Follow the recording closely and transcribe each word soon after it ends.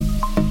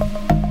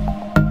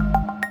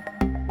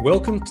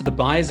Welcome to the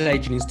Buyer's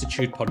Agent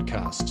Institute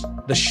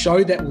podcast, the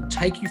show that will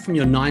take you from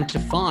your 9 to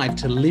 5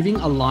 to living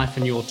a life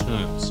on your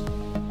terms.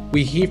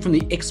 We hear from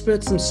the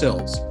experts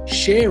themselves,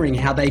 sharing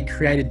how they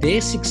created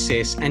their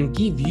success and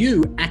give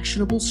you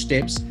actionable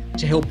steps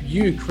to help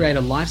you create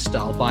a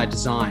lifestyle by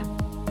design.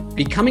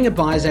 Becoming a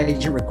buyer's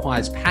agent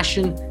requires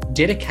passion,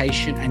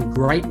 dedication, and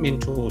great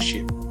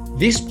mentorship.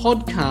 This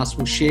podcast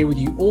will share with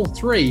you all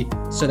three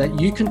so that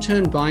you can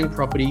turn buying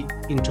property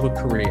into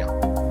a career.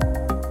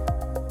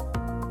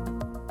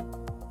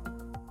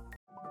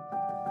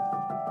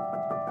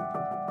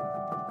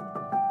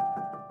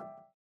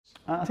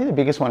 I think the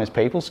biggest one is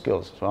people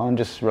skills as well, and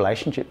just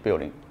relationship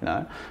building.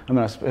 I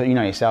mean,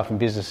 yourself in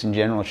business in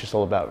general, it's just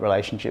all about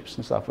relationships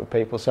and stuff with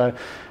people. So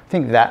I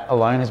think that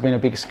alone has been a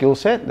big skill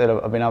set that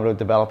I've been able to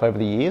develop over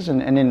the years.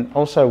 And then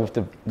also with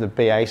the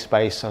BA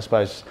space, I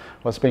suppose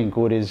what's been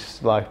good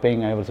is like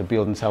being able to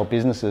build and sell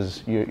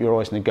businesses. You're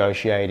always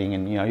negotiating,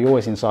 and you're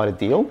always inside a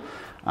deal.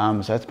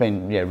 So that's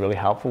been really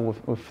helpful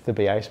with the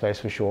BA space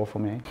for sure for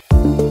me.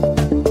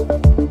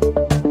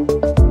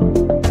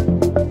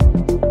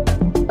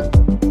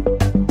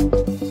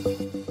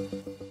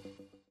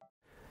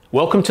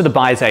 Welcome to the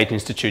Buyer's Agent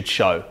Institute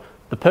show.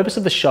 The purpose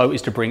of the show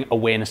is to bring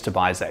awareness to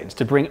buyer's agents,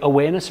 to bring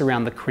awareness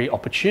around the career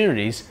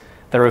opportunities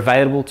that are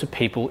available to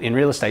people in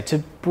real estate, to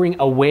bring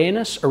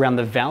awareness around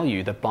the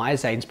value that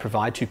buyer's agents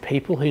provide to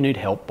people who need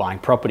help buying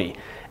property.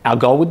 Our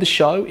goal with the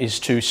show is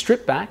to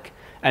strip back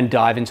and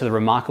dive into the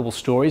remarkable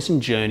stories and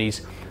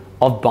journeys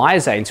of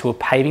buyer's agents who are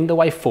paving the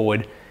way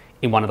forward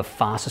in one of the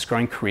fastest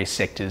growing career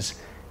sectors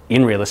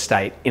in real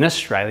estate in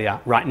Australia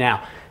right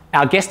now.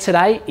 Our guest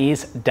today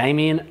is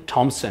Damien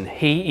Thompson.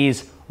 He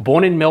is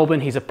born in Melbourne.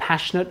 He's a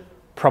passionate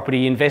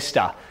property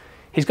investor.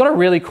 He's got a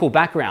really cool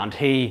background.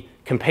 He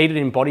competed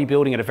in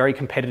bodybuilding at a very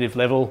competitive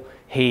level.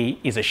 He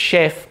is a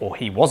chef, or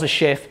he was a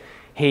chef.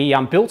 He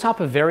built up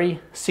a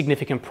very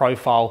significant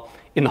profile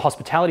in the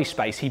hospitality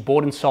space. He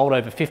bought and sold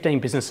over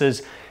 15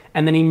 businesses,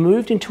 and then he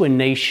moved into a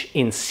niche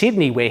in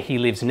Sydney, where he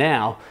lives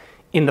now,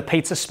 in the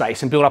pizza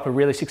space, and built up a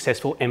really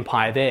successful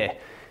empire there.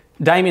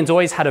 Damien's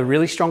always had a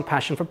really strong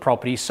passion for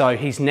property, so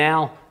he's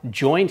now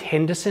joined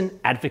Henderson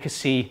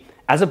Advocacy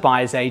as a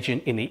buyer's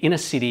agent in the inner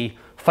city,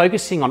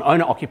 focusing on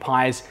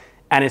owner-occupiers,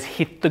 and has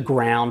hit the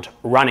ground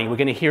running. We're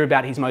going to hear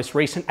about his most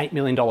recent $8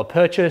 million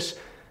purchase.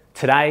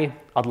 Today,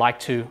 I'd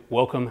like to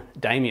welcome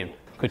Damien.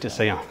 Good to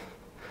see you.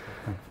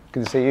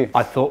 Good to see you.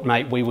 I thought,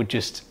 mate, we would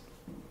just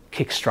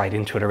kick straight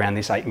into it around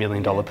this $8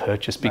 million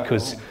purchase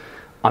because,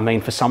 I mean,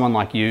 for someone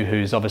like you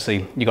who's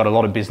obviously, you got a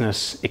lot of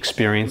business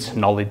experience,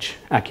 knowledge,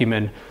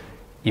 acumen,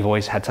 you've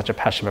always had such a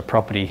passion for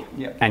property,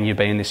 and you've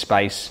been in this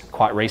space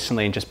quite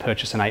recently and just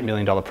purchased an $8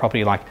 million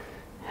property. Like,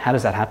 how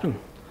does that happen?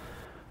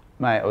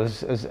 Mate, it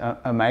was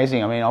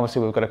amazing. I mean,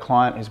 obviously we've got a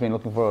client who's been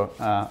looking for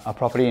a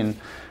property,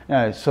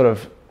 and sort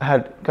of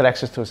got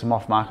access to some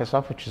off-market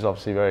stuff, which is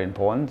obviously very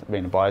important,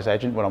 being a buyer's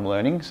agent, what I'm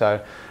learning.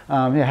 So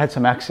had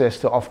some access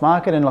to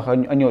off-market, and like I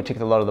knew it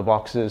ticked a lot of the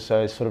boxes,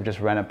 so I sort of just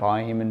ran it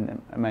by him,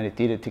 and I mean, it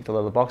ticked a lot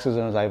of the boxes,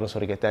 and I was able to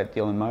sort of get that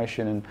deal in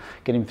motion and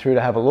get him through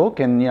to have a look.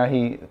 And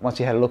once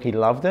he had a look, he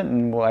loved it,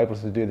 and we were able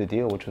to do the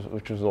deal,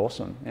 which was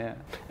awesome. Yeah.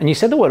 And you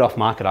said the word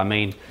off-market. I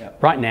mean,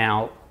 right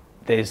now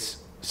there's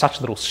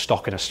such little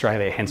stock in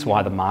Australia, hence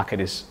why the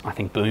market is, I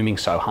think, booming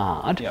so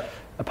hard.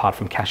 Apart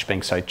from cash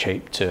being so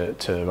cheap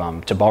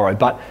to borrow.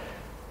 But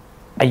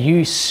are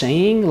you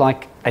seeing,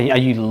 like, are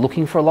you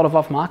looking for a lot of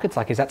off markets?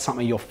 Like, is that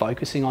something you're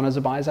focusing on as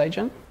a buyer's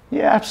agent?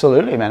 Yeah,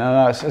 absolutely, man.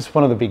 I know it's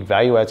one of the big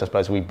value adds, I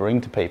suppose, we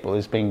bring to people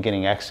is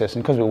getting access,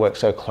 and because we work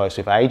so close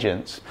with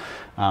agents,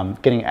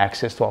 getting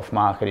access to off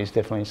market is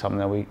definitely something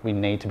that we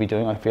need to be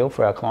doing, I feel,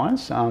 for our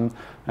clients, and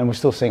we're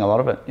still seeing a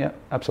lot of it. Yeah,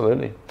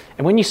 absolutely.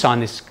 And when you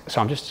sign this,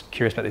 so I'm just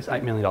curious about this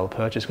 $8 million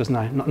purchase, because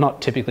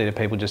not typically do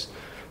people just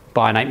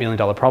buy an $8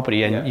 million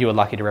property, and you were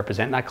lucky to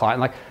represent that client.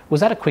 Like,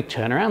 was that a quick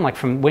turnaround? Like,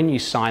 from when you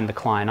signed the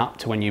client up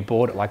to when you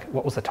bought it, like,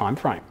 what was the time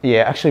frame? Yeah,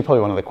 actually probably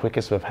one of the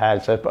quickest we've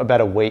had. So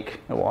about a week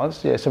it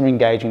was. Yeah, so we're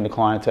engaging the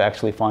client to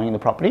actually finding the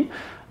property.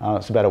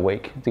 It's about a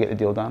week to get the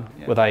deal done.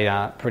 Were they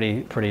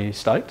pretty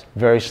stoked?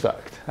 Very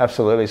stoked,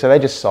 absolutely. So they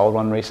just sold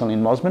one recently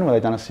in Mosman where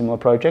they've done a similar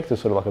project.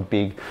 It's sort of like a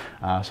big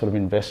sort of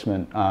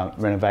investment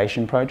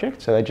renovation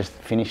project. So they just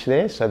finished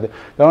there. So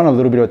they're on a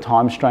little bit of a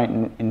time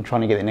strain in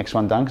trying to get the next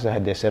one done because they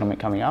had their settlement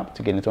coming up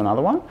to get into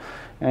another one.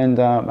 And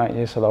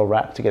so they'll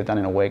wrap to get it done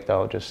in a week. They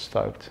were just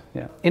stoked.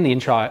 Yeah. In the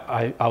intro,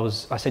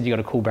 I said you got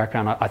a cool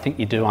background. I think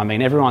you do. I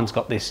mean, everyone's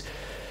got this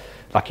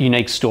like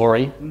unique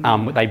story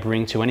they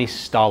bring to any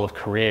style of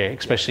career,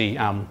 especially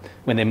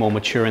when they're more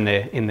mature in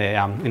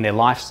their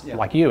lives,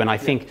 like you. And I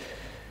think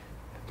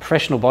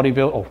professional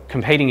bodybuilding or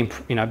competing in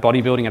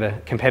bodybuilding at a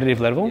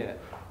competitive level,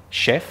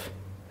 chef.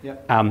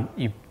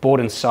 You bought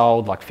and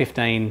sold like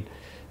 15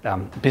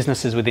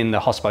 businesses within the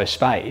hospo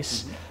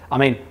space. I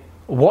mean,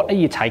 what are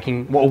you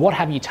taking? What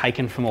have you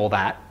taken from all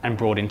that and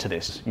brought into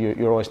this?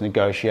 You're always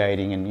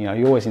negotiating, and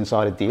you're always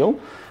inside a deal.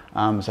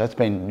 So it's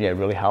been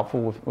really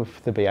helpful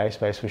with the BA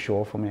space for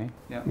sure for me.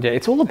 Yeah,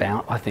 it's all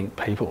about, I think,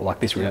 people, like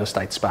this real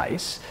estate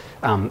space.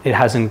 It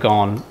hasn't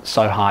gone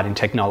so hard in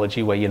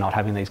technology where you're not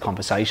having these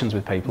conversations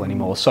with people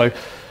anymore. So,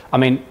 I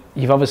mean,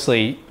 you've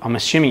obviously, I'm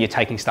assuming you're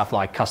taking stuff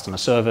like customer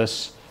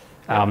service,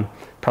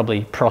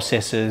 probably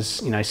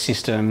processes,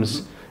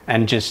 systems,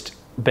 and just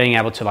being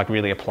able to like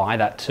really apply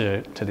that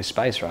to this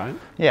space, right?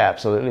 Yeah,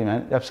 absolutely,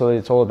 man. Absolutely.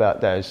 It's all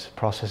about those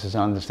processes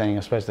and understanding,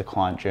 I suppose, the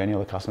client journey or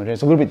the customer journey.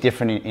 It's a little bit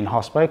different in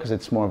hospo because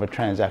it's more of a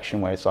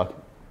transaction where it's like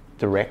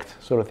direct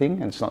sort of thing,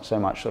 and it's not so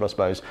much sort of, I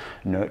suppose,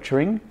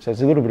 nurturing. So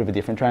it's a little bit of a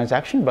different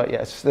transaction, but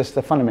yeah,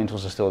 the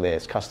fundamentals are still there.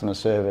 It's customer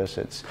service.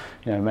 It's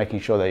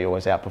making sure that you're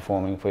always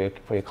outperforming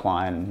for your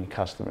client and your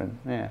customer,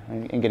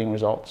 and getting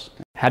results.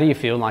 How do you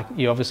feel? Like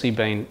you've obviously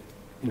been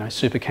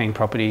super keen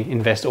property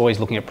investor, always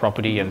looking at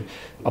property, and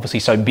obviously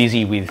so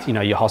busy with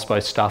your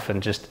hospo stuff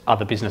and just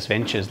other business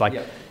ventures. Like,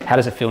 how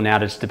does it feel now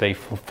just to be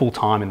full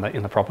time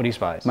in the property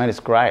space? Mate,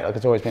 it's great. Like,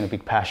 it's always been a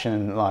big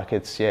passion. Like,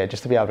 it's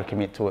just to be able to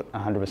commit to it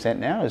 100%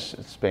 now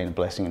it's been a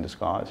blessing in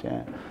disguise.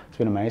 Yeah, it's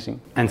been amazing.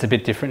 And it's a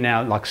bit different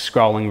now, like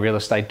scrolling Real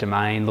Estate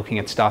Domain, looking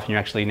at stuff, and you're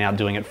actually now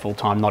doing it full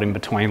time, not in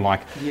between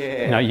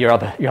your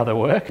other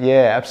work.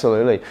 Yeah,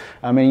 absolutely.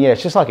 I mean,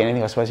 it's just like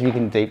anything, I suppose. If you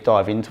can deep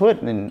dive into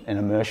it and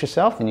immerse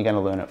yourself, then you're going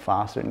to learn it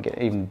faster and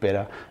get even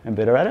better and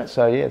better at it.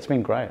 So yeah, it's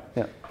been great.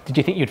 Yeah. Did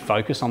you think you'd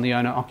focus on the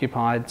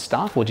owner-occupied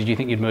stuff, or did you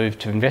think you'd move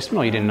to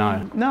investment, or you didn't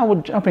know? No,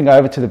 well, jumping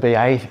over to the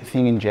BA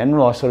thing in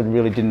general, I sort of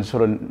really didn't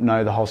sort of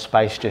know the whole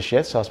space just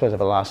yet. So I suppose over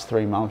the last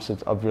 3 months,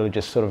 I've really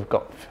just sort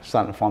of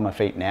starting to find my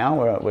feet now,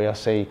 where I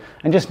see,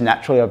 and just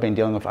naturally I've been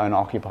dealing with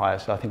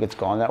owner-occupiers, so I think it's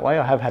gone that way.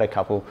 I have had a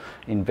couple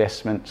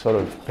investment sort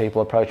of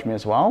people approach me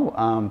as well,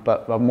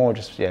 but I'm more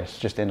just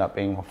end up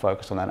being more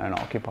focused on that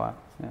owner-occupier.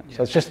 Yeah.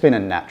 So it's just been a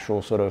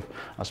natural sort of,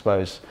 I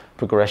suppose,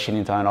 progression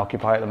into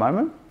owner-occupier at the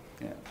moment.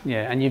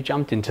 Yeah, and you've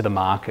jumped into the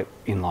market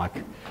in like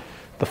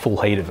the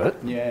full heat of it.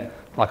 Yeah.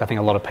 Like I think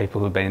a lot of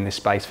people who've been in this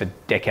space for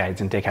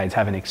decades and decades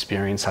haven't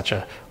experienced such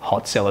a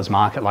hot seller's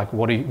market. Like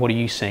what are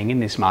you seeing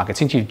in this market?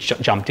 Since you've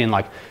jumped in,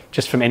 like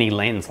just from any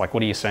lens, like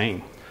what are you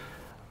seeing?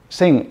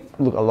 Seeing,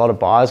 a lot of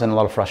buyers and a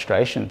lot of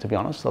frustration, to be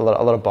honest. A lot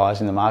of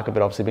buyers in the market,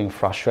 but obviously being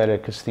frustrated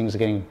because things are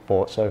getting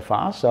bought so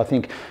fast. So I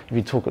think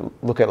if you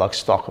look at like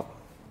stock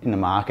in the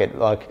market,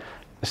 like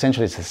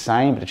essentially it's the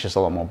same, but it's just a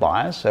lot more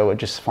buyers. So we're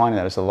just finding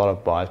that there's a lot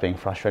of buyers being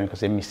frustrated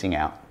because they're missing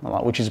out,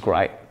 which is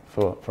great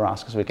for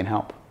us because we can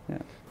help. Yeah.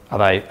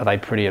 Are they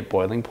pretty at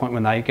boiling point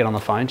when they get on the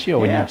phone to you?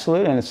 Or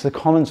absolutely, and it's the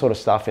common sort of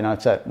stuff.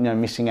 It's that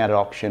missing out at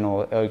auction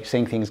or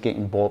seeing things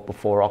getting bought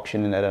before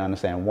auction and they don't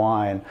understand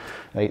why, and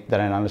they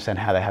don't understand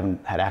how they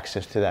haven't had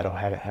access to that, or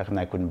how come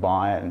they couldn't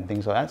buy it and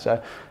things like that.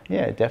 So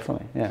yeah,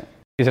 definitely. Yeah.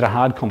 Is it a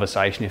hard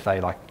conversation if they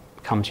like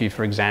come to you,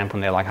 for example,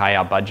 and they're like, hey,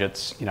 our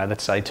budget's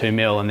let's say 2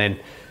 mil, and then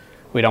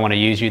we don't want to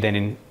use you, then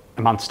in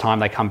a month's time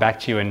they come back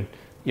to you and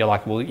you're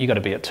like, well, you got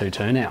to be at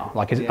 2.2 now.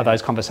 Like, are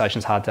those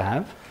conversations hard to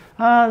have?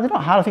 They're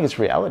not hard. I think it's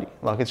reality.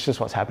 Like, it's just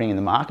what's happening in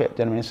the market.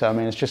 Do you know what I mean? So, I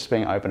mean, it's just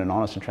being open and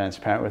honest and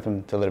transparent with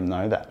them to let them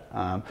know that.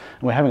 And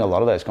we're having a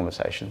lot of those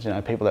conversations.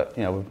 People that,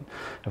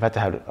 we've had to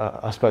have,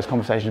 I suppose,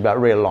 conversations about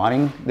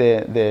realigning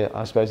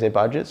their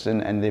budgets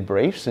and their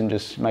briefs, and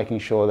just making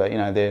sure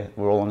that,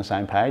 we're all on the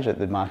same page, that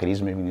the market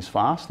is moving this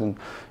fast. And,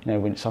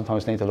 we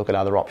sometimes need to look at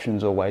other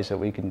options or ways that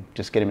we can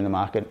just get them in the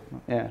market,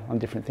 on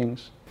different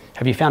things.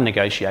 Have you found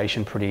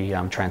negotiation pretty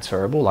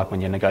transferable? Like when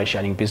you're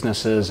negotiating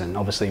businesses, and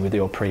obviously with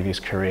your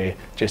previous career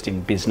just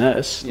in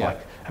business,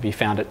 have you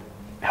found it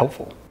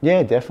helpful?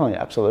 Yeah, definitely,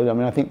 absolutely. I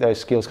mean, I think those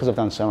skills, because I've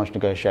done so much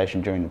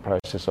negotiation during the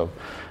process of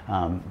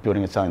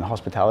building and selling the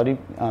hospitality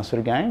sort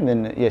of game,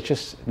 then it's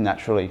just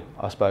naturally,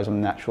 I suppose, I'm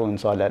natural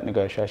inside that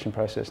negotiation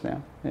process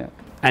now. Yeah.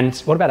 And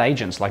what about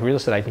agents? Like real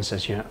estate agents,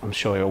 as I'm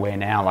sure you're aware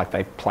now, like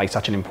they play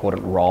such an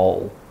important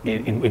role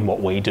in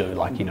what we do.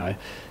 Like,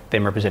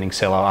 them representing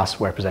seller,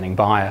 us representing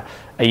buyer.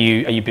 Are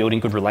you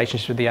building good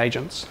relationships with the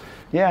agents?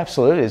 Yeah,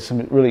 absolutely. There's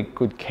some really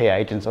good key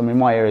agents. I mean,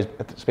 my area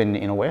has been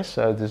inner west,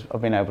 so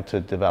I've been able to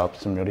develop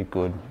some really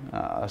good,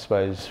 I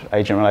suppose,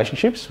 agent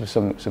relationships with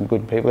some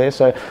good people there.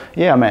 So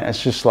yeah, I mean,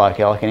 it's just like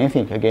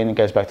anything. Again, it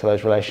goes back to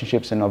those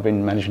relationships, and I've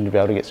been managing to be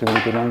able to get some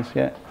really good ones.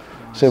 Yeah.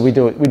 So we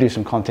do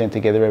some content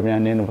together every now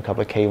and then of a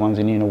couple of key ones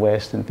in inner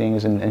west and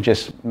things, and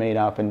just meet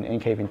up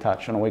and keep in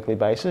touch on a weekly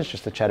basis,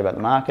 just to chat about the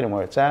market and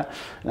where it's at,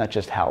 and that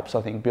just helps,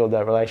 I think, build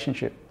that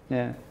relationship.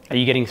 Yeah. Are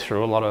you getting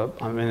through a lot of,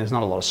 I mean, there's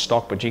not a lot of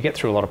stock, but do you get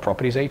through a lot of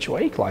properties each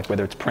week, like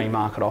whether it's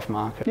pre-market,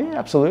 off-market? Yeah,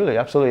 absolutely.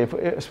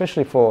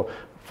 Especially for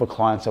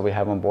clients that we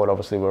have on board.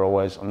 Obviously, we're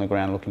always on the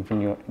ground looking for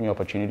new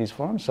opportunities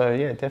for them. So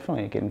yeah,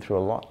 definitely getting through a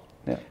lot.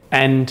 Yeah.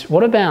 And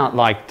what about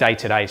like day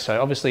to day?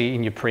 So obviously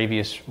in your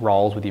previous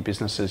roles with your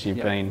businesses, you've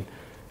been,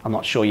 I'm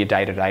not sure your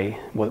day to day,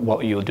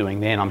 what you were doing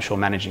then. I'm sure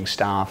managing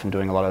staff and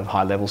doing a lot of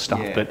high level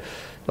stuff, but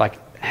like,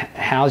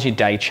 how's your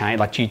day changed?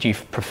 Like, do you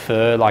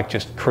prefer like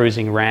just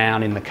cruising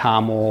around in the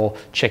car more,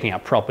 checking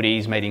out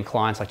properties, meeting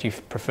clients? Like, do you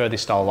prefer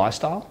this style of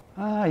lifestyle?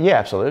 Yeah,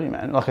 absolutely,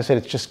 man. Like I said,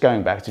 it's just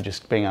going back to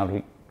just being able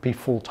to be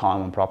full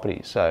time on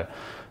properties. So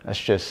that's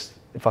just,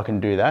 if I can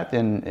do that,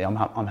 then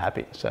I'm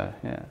happy. So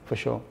yeah, for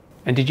sure.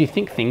 And did you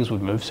think things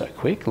would move so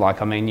quick?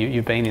 Like, I mean,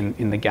 you've been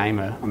in the game,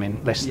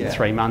 less than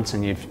 3 months,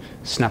 and you've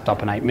snapped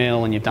up an 8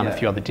 mil, and you've done a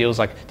few other deals.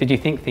 Like, did you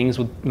think things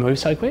would move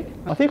so quick?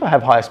 I think I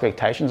have high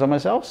expectations on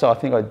myself, so I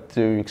think I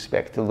do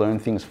expect to learn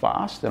things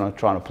fast, and I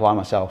try and apply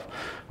myself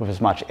with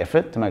as much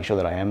effort to make sure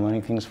that I am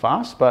learning things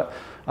fast. But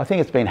I think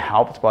it's been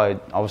helped by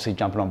obviously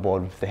jumping on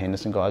board with the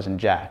Henderson guys and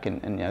Jack,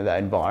 and you know, that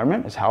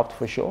environment has helped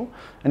for sure.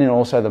 And then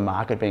also the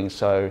market being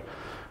so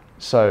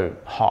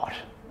hot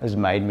has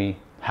made me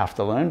have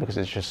to learn, because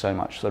there's just so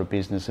much sort of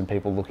business and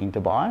people looking to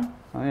buy.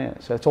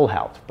 So it's all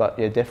helped, but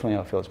yeah, definitely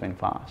I feel it's been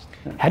fast.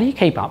 Yeah. How do you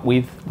keep up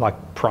with like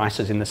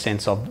prices in the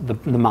sense of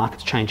the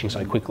market's changing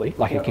so quickly?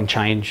 Like it can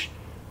change,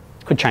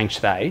 could change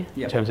today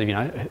in terms of, you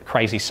know, a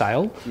crazy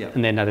sale,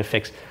 and then that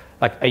affects,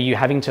 like, are you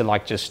having to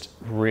like just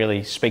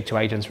really speak to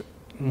agents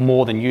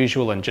more than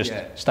usual and just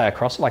stay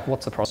across? Like,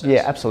 what's the process?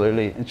 Yeah,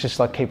 absolutely. It's just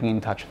like keeping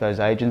in touch with those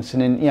agents,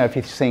 and then, you know, if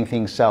you're seeing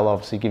things sell,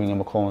 obviously giving them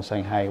a call and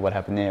saying, hey, what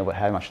happened there?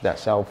 How much did that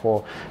sell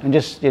for? And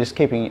just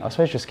keeping, I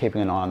suppose, just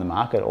keeping an eye on the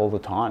market all the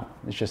time.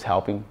 It's just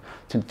helping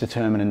to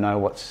determine and know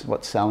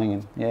what's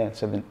selling, and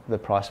so the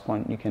price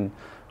point, you can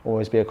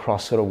always be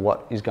across sort of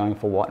what is going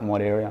for what in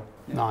what area.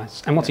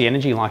 Nice. And what's the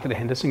energy like at the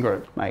Henderson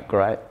Group? Mate,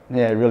 great.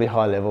 Yeah, really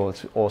high level.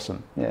 It's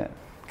awesome. Yeah.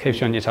 Keeps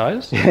you on your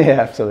toes? Yeah,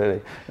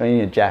 absolutely. I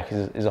mean, Jack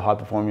is a high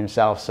performer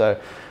himself, so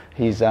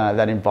he's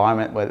that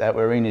environment that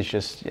we're in is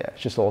just,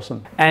 it's just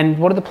awesome. And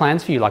what are the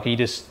plans for you? Like, are you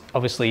just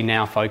obviously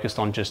now focused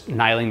on just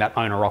nailing that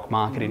owner-rock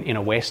market in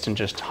a West and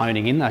just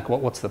honing in? Like,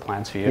 what's the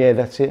plans for you? Yeah,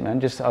 that's it,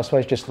 man. I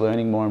suppose just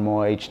learning more and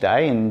more each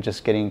day, and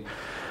just getting,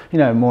 you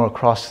know, more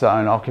across the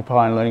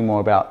owner-occupier, and learning more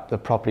about the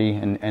property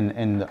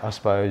and I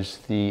suppose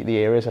the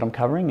areas that I'm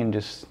covering, and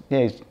just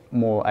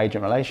more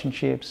agent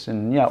relationships,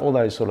 and all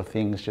those sort of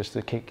things, just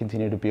to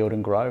continue to build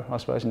and grow, I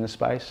suppose, in the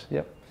space.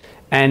 Yep.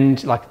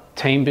 And like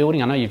team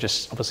building, I know you've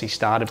just obviously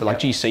started, but like,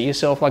 do you see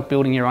yourself like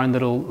building your own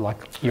little,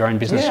 like your own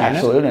business unit?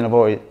 Absolutely. And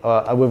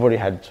we've already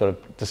had sort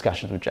of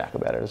discussions with Jack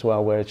about it as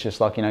well, where it's just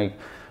like, you know,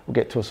 we'll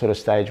get to a sort of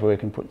stage where we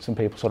can put some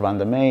people sort of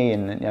under me,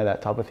 and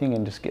that type of thing,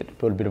 and just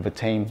build a bit of a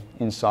team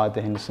inside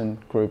the Henderson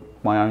Group,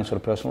 my own sort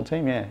of personal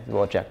team. Yeah,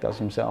 what Jack does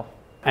himself.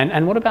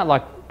 And what about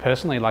like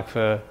personally, like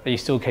are you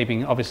still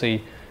keeping,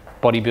 obviously,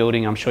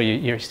 bodybuilding? I'm sure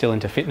you're still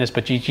into fitness,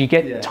 but do you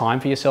get time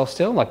for yourself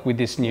still, like with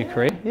this new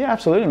career? Yeah,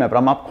 absolutely, mate. But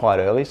I'm up quite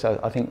early, so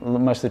I think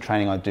most of the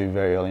training I do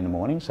very early in the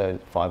morning, so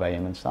 5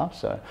 a.m. and stuff.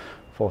 So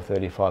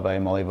 4:30, 5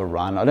 a.m. I'll either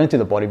run. I don't do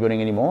the bodybuilding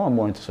anymore. I'm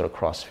more into sort of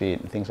CrossFit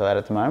and things like that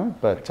at the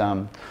moment. But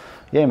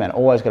yeah, man,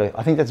 always got to.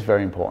 I think that's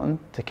very important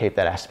to keep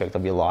that aspect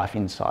of your life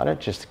inside it.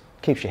 Just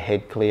keeps your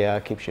head clear,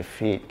 keeps you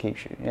fit,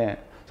 keeps you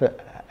So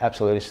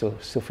absolutely,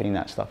 still fitting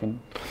that stuff in.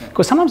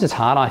 Because sometimes it's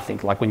hard, I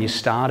think, like when you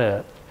start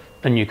a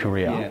new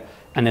career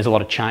and there's a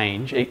lot of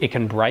change, it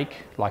can break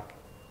like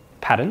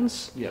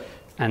patterns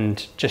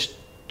and just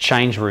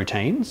change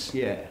routines.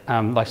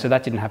 So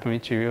that didn't happen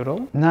to you at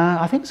all? No,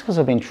 I think it's because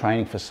I've been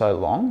training for so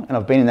long, and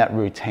I've been in that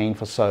routine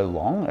for so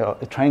long.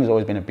 Training's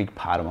always been a big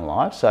part of my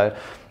life. So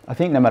I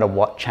think no matter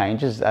what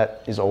changes,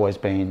 that has always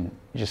been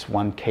just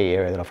one key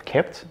area that I've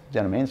kept. Do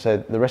you know what I mean? So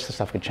the rest of the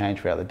stuff could change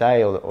throughout the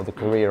day or the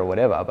career or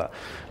whatever, but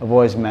I've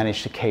always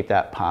managed to keep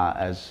that part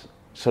as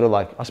sort of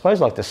like, I suppose,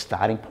 like the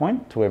starting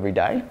point to every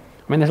day.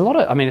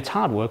 I mean, it's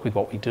hard work with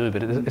what we do,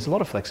 but there's a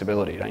lot of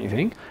flexibility, don't you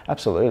think?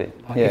 Absolutely.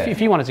 Like if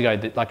you wanted to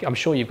go, like, I'm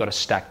sure you've got a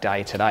stacked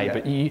day today,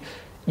 but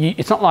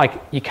it's not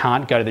like you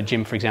can't go to the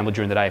gym, for example,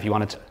 during the day if you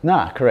wanted to.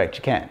 Nah, correct,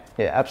 you can.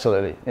 Yeah,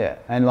 absolutely. Yeah,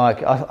 and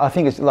like I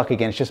think it's like,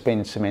 again, it's just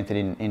been cemented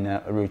in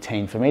a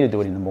routine for me to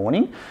do it in the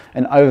morning.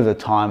 And over the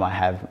time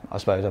I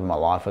suppose over my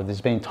life, there's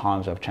been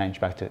times I've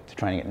changed back to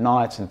training at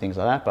nights and things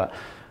like that. But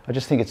I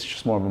just think it's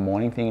just more of a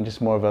morning thing, and just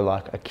more of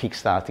a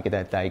kickstart to get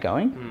that day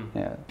going.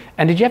 Yeah.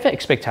 And did you have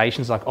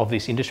expectations like of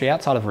this industry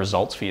outside of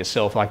results for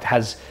yourself? Like,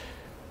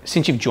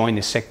 since you've joined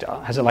this sector,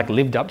 has it like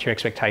lived up to your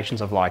expectations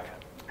of like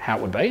how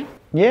it would be?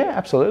 Yeah,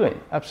 absolutely.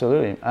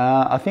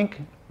 I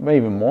think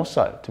even more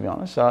so, to be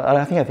honest.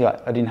 I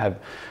didn't have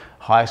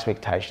high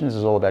expectations. It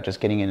was all about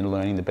just getting in and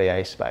learning the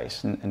BA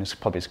space, and it's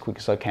probably as quick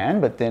as I can.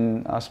 But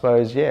then I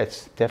suppose,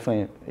 it's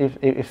definitely,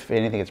 if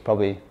anything, it's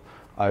probably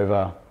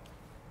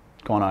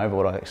gone over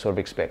what I sort of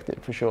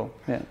expected, for sure.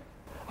 Yeah.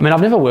 I mean,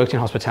 I've never worked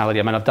in hospitality.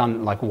 I mean, I've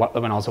done like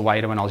when I was a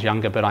waiter when I was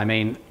younger, but I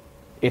mean,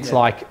 it's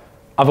like,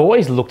 I've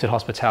always looked at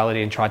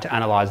hospitality and tried to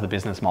analyze the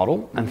business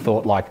model and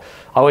thought, like,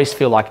 I always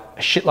feel like a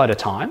shitload of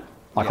time,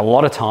 like a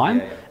lot of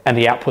time, and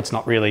the output's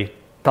not really,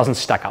 doesn't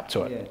stack up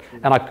to it.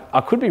 And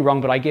I could be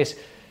wrong, but I guess,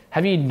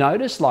 have you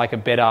noticed like a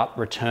better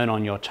return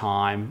on your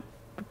time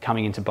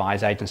coming into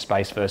buyer's agent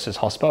space versus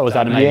hospo? Or was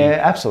that amazing?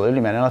 Yeah, absolutely,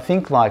 man. And I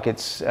think like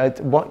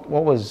what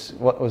was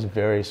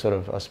very sort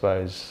of, I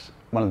suppose,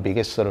 one of the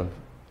biggest sort of,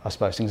 I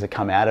suppose, things that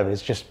come out of it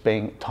is just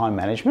being time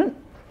management,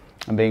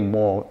 and being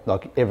more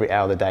like every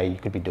hour of the day you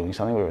could be doing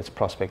something, whether it's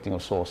prospecting or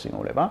sourcing or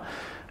whatever.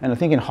 And I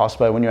think in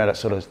hospo, when you're at a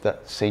sort of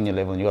that senior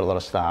level and you've got a lot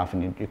of staff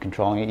and you're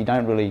controlling it,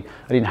 I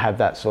didn't have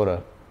that sort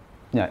of,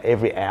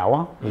 every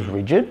hour was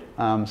rigid.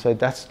 So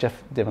that's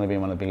definitely been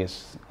one of the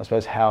biggest, I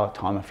suppose, how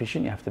time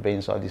efficient you have to be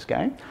inside this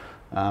game,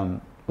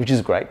 which is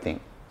a great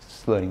thing.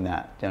 just learning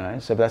that, you know.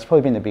 So that's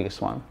probably been the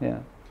biggest one, yeah.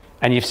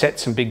 And you've set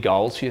some big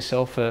goals for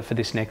yourself for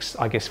this next,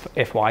 I guess,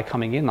 FY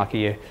coming in. Like, are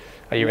you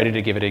ready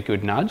to give it a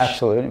good nudge?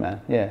 Absolutely,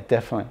 man. Yeah,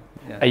 definitely.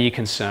 Yeah. Are you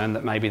concerned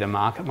that maybe the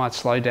market might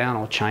slow down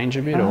or change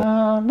a bit?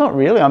 Not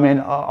really. I mean,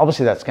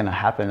 obviously that's going to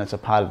happen. It's a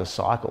part of the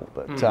cycle.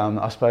 But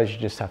I suppose you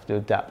just have to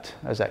adapt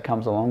as that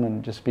comes along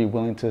and just be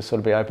willing to sort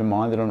of be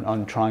open-minded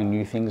on trying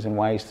new things and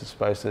ways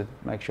to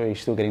make sure you're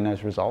still getting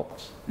those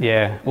results.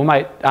 Yeah. Well,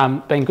 mate,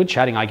 been good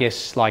chatting. I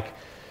guess, like,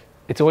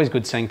 it's always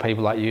good seeing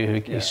people like you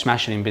who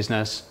smash it in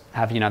business,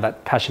 have, you know,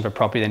 that passion for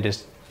property, then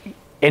just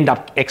end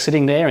up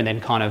exiting there and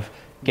then kind of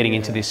getting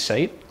into this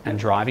seat and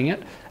driving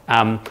it.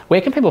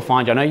 Where can people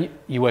find you? I know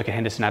you work at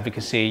Henderson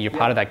Advocacy, you're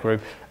part of that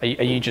group. Are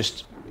you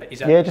just...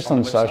 just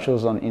on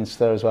socials, on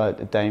Insta as well,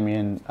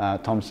 Damien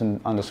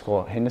Thompson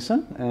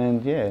 _Henderson,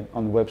 and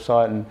on the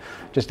website, and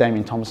just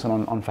Damien Thompson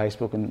on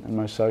Facebook and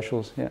most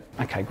socials,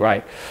 Okay,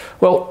 great.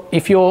 Well,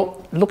 if you're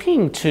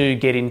looking to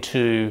get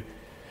into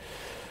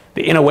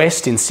the inner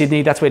west in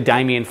Sydney, that's where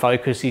Damien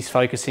focuses. He's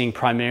focusing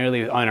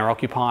primarily with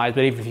owner-occupiers,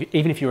 but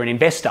even if you're an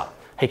investor,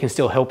 he can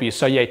still help you.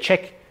 So yeah,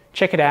 check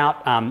it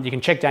out. You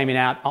can check Damien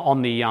out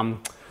on the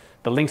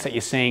links that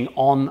you're seeing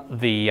on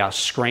the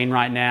screen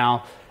right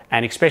now.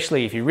 And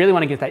especially if you really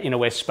want to get that inner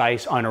west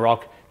space,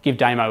 owner-occ, give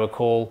Damo a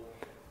call.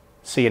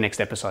 See you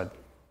next episode.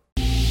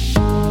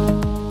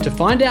 To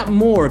find out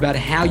more about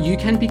how you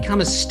can become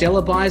a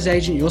stellar buyer's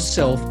agent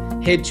yourself,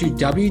 head to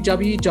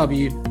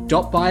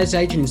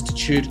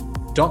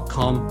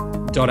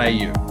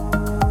www.buyersagentinstitute.com.au.